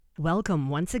Welcome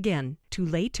once again to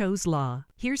Lehto's Law.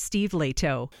 Here's Steve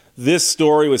Lehto. This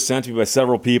story was sent to me by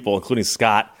several people, including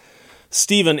Scott,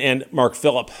 Stephen, and Mark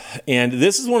Phillip. And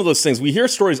this is one of those things. We hear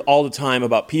stories all the time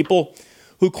about people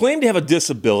who claim to have a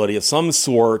disability of some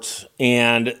sort,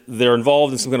 and they're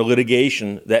involved in some kind of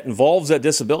litigation that involves that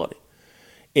disability.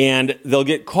 And they'll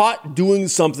get caught doing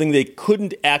something they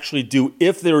couldn't actually do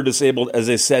if they were disabled as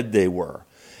they said they were.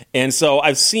 And so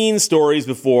I've seen stories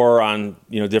before on,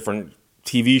 different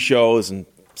TV shows and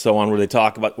so on where they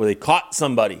talk about where they caught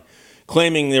somebody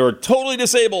claiming they were totally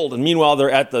disabled, and meanwhile they're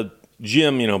at the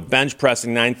gym, bench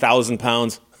pressing 9,000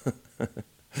 pounds.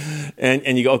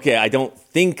 and you go, okay, I don't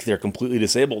think they're completely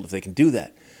disabled if they can do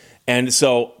that. And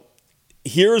so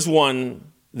here's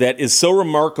one that is so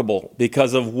remarkable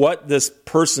because of what this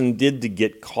person did to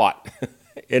get caught.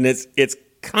 And it's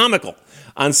comical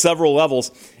on several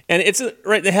levels. And it's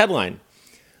right in the headline.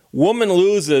 Woman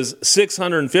loses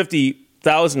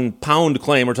 650,000 pound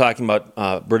claim. We're talking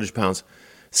about British pounds.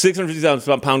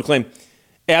 650,000 pound claim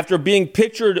after being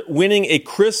pictured winning a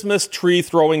Christmas tree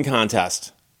throwing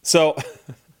contest. So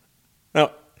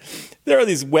now, there are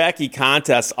these wacky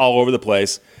contests all over the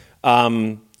place.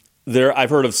 I've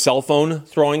heard of cell phone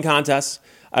throwing contests.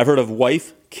 I've heard of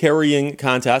wife carrying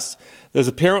contests. There's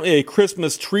apparently a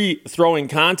Christmas tree throwing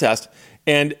contest,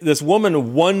 and this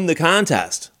woman won the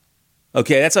contest.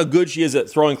 Okay, that's how good she is at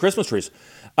throwing Christmas trees,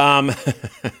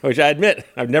 which I admit,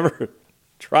 I've never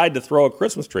tried to throw a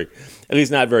Christmas tree, at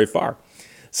least not very far.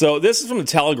 So this is from the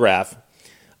Telegraph.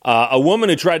 A woman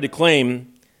who tried to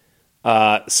claim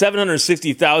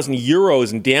 760,000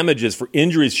 euros in damages for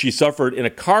injuries she suffered in a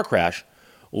car crash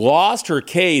lost her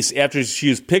case after she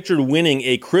was pictured winning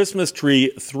a Christmas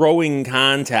tree throwing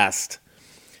contest.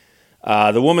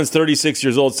 The woman's 36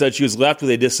 years old said she was left with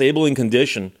a disabling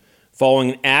condition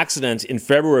following an accident in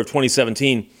February of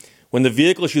 2017 when the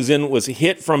vehicle she was in was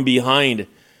hit from behind.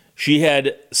 She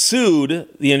had sued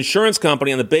the insurance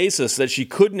company on the basis that she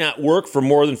could not work for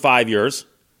more than 5 years,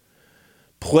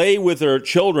 play with her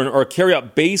children, or carry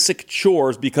out basic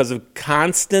chores because of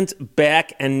constant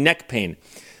back and neck pain.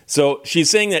 So she's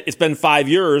saying that it's been 5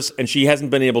 years and she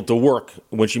hasn't been able to work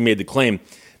when she made the claim.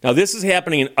 Now, this is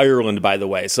happening in Ireland, by the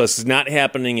way, so this is not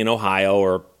happening in Ohio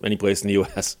or any place in the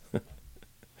U.S.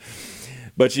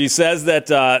 But she says that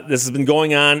this has been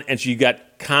going on and she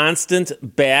got constant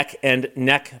back and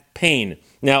neck pain.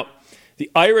 Now, the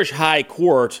Irish High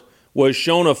Court was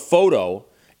shown a photo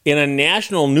in a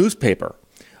national newspaper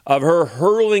of her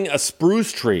hurling a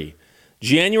spruce tree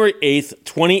January 8th,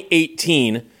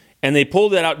 2018, and they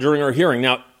pulled that out during her hearing.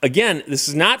 Now, again, this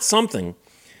is not something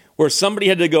where somebody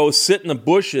had to go sit in the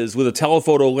bushes with a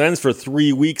telephoto lens for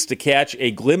 3 weeks to catch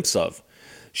a glimpse of.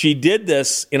 She did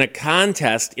this in a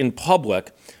contest in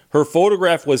public. Her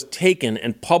photograph was taken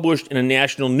and published in a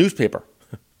national newspaper.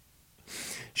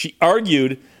 She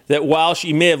argued that while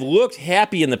she may have looked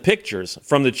happy in the pictures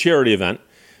from the charity event,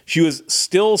 she was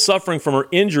still suffering from her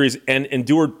injuries and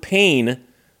endured pain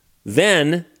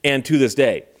then and to this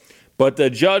day. But the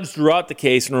judge threw out the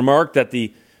case and remarked that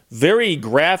the very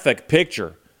graphic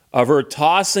picture of her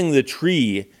tossing the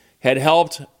tree had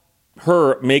helped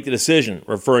her make the decision,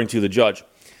 referring to the judge.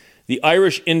 The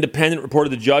Irish Independent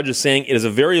reported the judge as saying it is a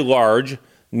very large,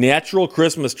 natural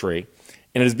Christmas tree,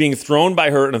 and it is being thrown by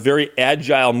her in a very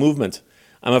agile movement.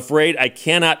 I'm afraid I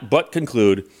cannot but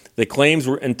conclude the claims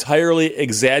were entirely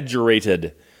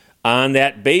exaggerated. On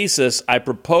that basis, I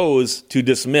propose to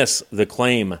dismiss the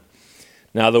claim.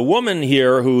 Now, the woman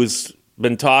here who's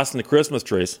been tossing the Christmas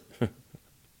trees,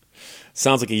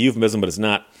 sounds like a euphemism, but it's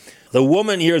not. The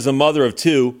woman here is a mother of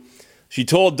two. She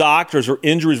told doctors her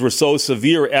injuries were so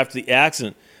severe after the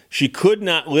accident, she could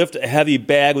not lift a heavy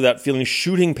bag without feeling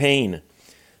shooting pain.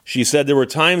 She said there were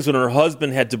times when her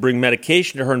husband had to bring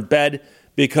medication to her in bed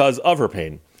because of her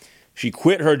pain. She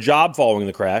quit her job following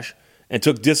the crash and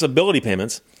took disability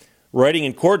payments, writing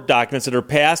in court documents that her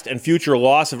past and future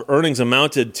loss of earnings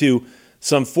amounted to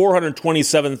some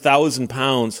 427,000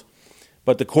 pounds.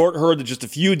 But the court heard that just a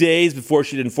few days before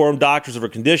she'd informed doctors of her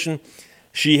condition,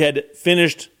 she had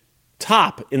finished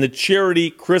top in the charity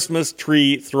Christmas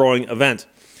tree throwing event.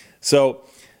 So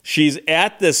she's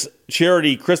at this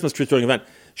charity Christmas tree throwing event.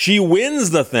 She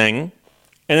wins the thing,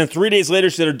 and then 3 days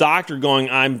later she had her doctor going,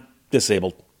 I'm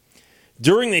disabled.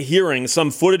 During the hearing,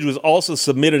 some footage was also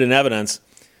submitted in evidence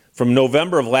from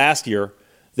November of last year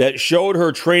that showed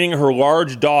her training her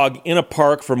large dog in a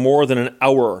park for more than an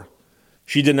hour.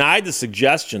 She denied the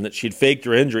suggestion that she'd faked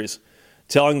her injuries,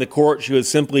 telling the court she was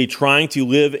simply trying to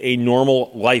live a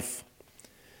normal life.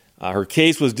 Her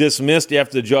case was dismissed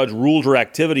after the judge ruled her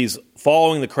activities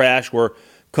following the crash were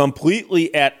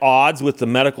completely at odds with the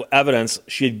medical evidence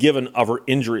she had given of her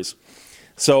injuries.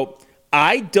 So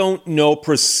I don't know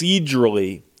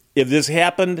procedurally if this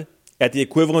happened at the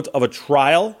equivalent of a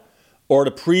trial or at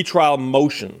a pretrial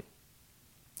motion.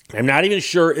 I'm not even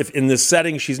sure if in this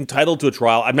setting she's entitled to a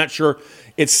trial. I'm not sure.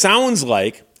 It sounds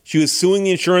like she was suing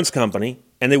the insurance company,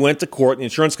 and they went to court, and the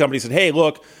insurance company said, hey,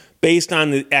 look, based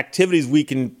on the activities we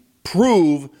can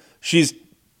prove she's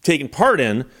taken part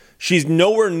in, she's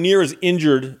nowhere near as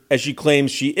injured as she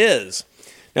claims she is.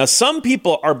 Now, some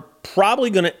people are probably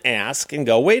going to ask and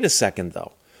go, wait a second,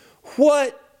 though.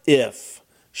 What if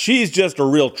she's just a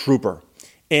real trooper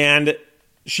and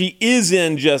she is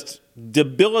in just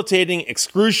debilitating,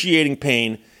 excruciating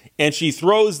pain, and she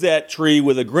throws that tree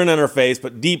with a grin on her face,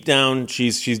 but deep down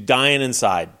she's dying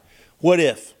inside? What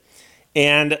if?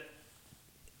 And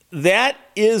that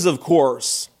is, of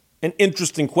course, an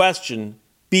interesting question,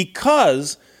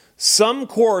 because some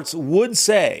courts would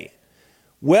say,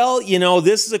 well, you know,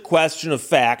 this is a question of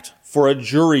fact for a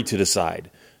jury to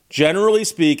decide. Generally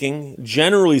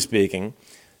speaking,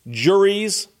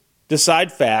 juries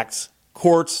decide facts,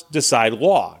 courts decide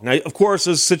law. Now, of course,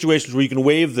 there's situations where you can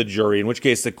waive the jury, in which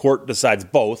case the court decides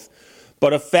both,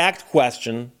 but a fact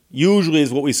question usually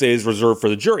is what we say is reserved for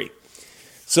the jury.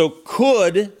 So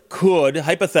could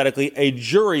hypothetically, a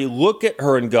jury look at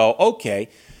her and go, okay,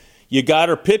 you got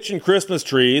her pitching Christmas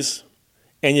trees,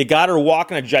 and you got her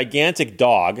walking a gigantic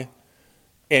dog,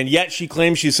 and yet she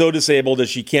claims she's so disabled that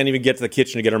she can't even get to the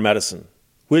kitchen to get her medicine.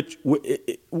 Which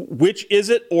is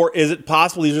it, or is it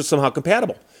possible these are somehow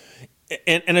compatible?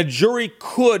 And a jury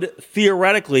could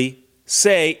theoretically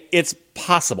say it's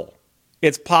possible.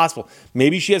 It's possible.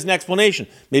 Maybe she has an explanation.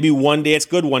 Maybe one day it's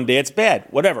good, one day it's bad,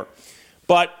 whatever.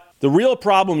 But the real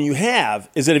problem you have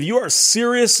is that if you are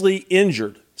seriously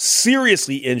injured,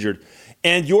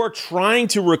 and you're trying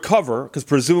to recover, because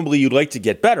presumably you'd like to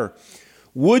get better,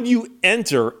 would you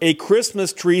enter a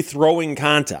Christmas tree throwing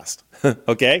contest?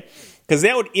 Okay? Because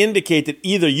that would indicate that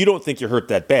either you don't think you're hurt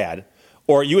that bad,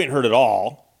 or you ain't hurt at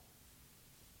all,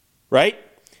 right?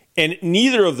 And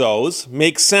neither of those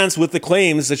makes sense with the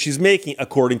claims that she's making,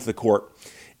 according to the court.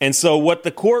 And so what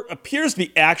the court appears to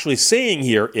be actually saying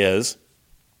here is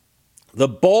the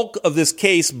bulk of this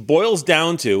case boils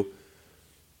down to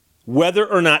whether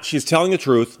or not she's telling the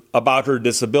truth about her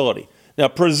disability. Now,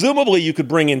 presumably you could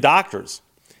bring in doctors,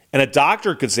 and a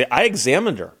doctor could say, I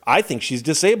examined her. I think she's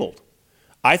disabled.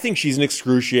 I think she's in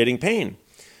excruciating pain.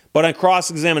 But on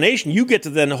cross-examination, you get to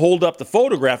then hold up the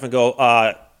photograph and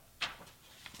go,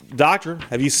 doctor,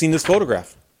 have you seen this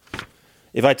photograph?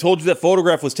 If I told you that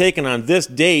photograph was taken on this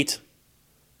date,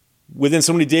 within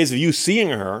so many days of you seeing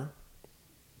her,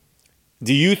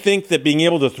 do you think that being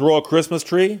able to throw a Christmas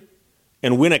tree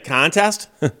and win a contest,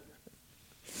 with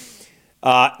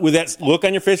that look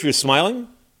on your face where you're smiling,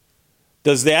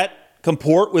 does that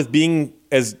comport with being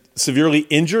as severely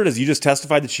injured as you just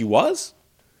testified that she was?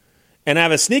 And I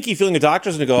have a sneaky feeling the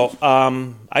doctor's going to go,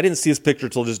 I didn't see this picture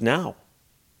till just now.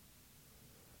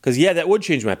 Because, yeah, that would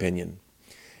change my opinion.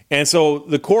 And so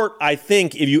the court, I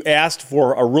think, if you asked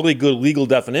for a really good legal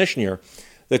definition here,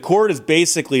 the court is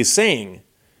basically saying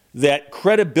that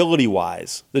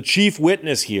credibility-wise, the chief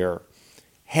witness here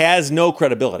has no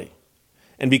credibility.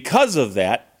 And because of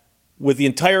that, with the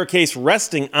entire case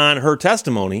resting on her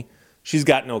testimony, she's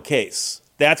got no case.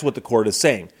 That's what the court is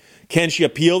saying. Can she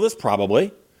appeal this?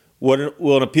 Probably.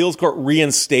 Will an appeals court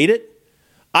reinstate it?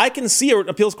 I can see an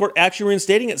appeals court actually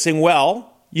reinstating it, saying,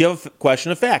 well, you have a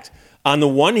question of fact. On the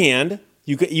one hand,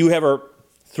 you have her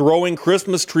throwing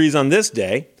Christmas trees on this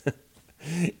day,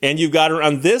 and you've got her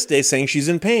on this day saying she's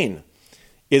in pain.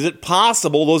 Is it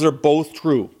possible those are both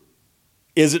true?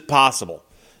 Is it possible?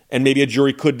 And maybe a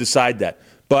jury could decide that.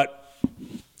 But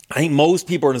I think most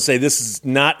people are going to say this is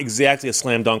not exactly a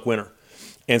slam dunk winner.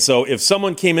 And so if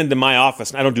someone came into my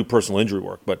office, and I don't do personal injury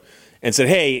work, and said,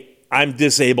 hey, I'm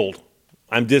disabled.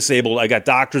 I got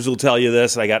doctors who'll tell you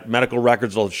this. I got medical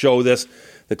records that'll show this.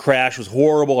 The crash was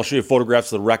horrible. I'll show you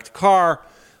photographs of the wrecked car.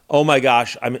 Oh my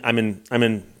gosh, I'm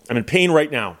in pain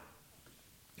right now.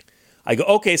 I go,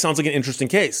 okay, sounds like an interesting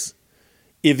case.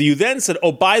 If you then said,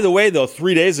 oh, by the way, though,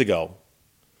 3 days ago,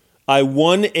 I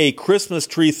won a Christmas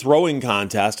tree throwing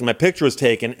contest, and my picture was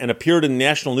taken and appeared in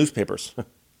national newspapers.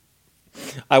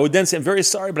 I would then say, I'm very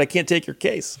sorry, but I can't take your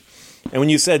case. And when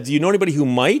you said, do you know anybody who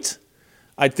might?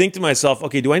 I'd think to myself,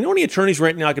 okay, do I know any attorneys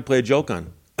right now I could play a joke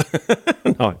on?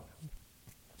 No.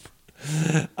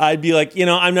 I'd be like,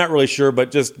 I'm not really sure,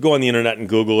 but just go on the internet and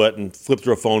Google it and flip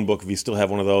through a phone book if you still have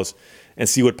one of those and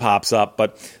see what pops up.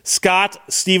 But Scott,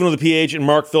 Stephen with a PH, and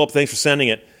Mark Phillip, thanks for sending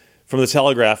it from the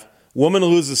Telegraph. Woman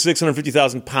loses a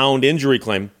 650,000 pound injury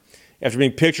claim after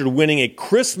being pictured winning a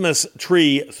Christmas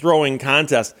tree throwing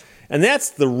contest. And that's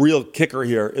the real kicker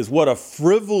here, is what a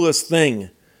frivolous thing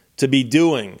to be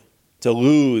doing to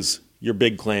lose your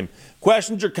big claim.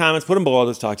 Questions or comments, put them below.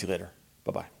 Let's talk to you later.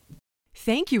 Bye-bye.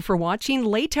 Thank you for watching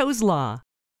Lehto's Law.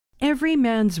 Every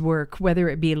man's work, whether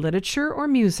it be literature or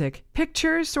music,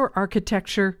 pictures or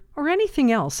architecture, or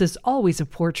anything else, is always a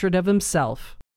portrait of himself.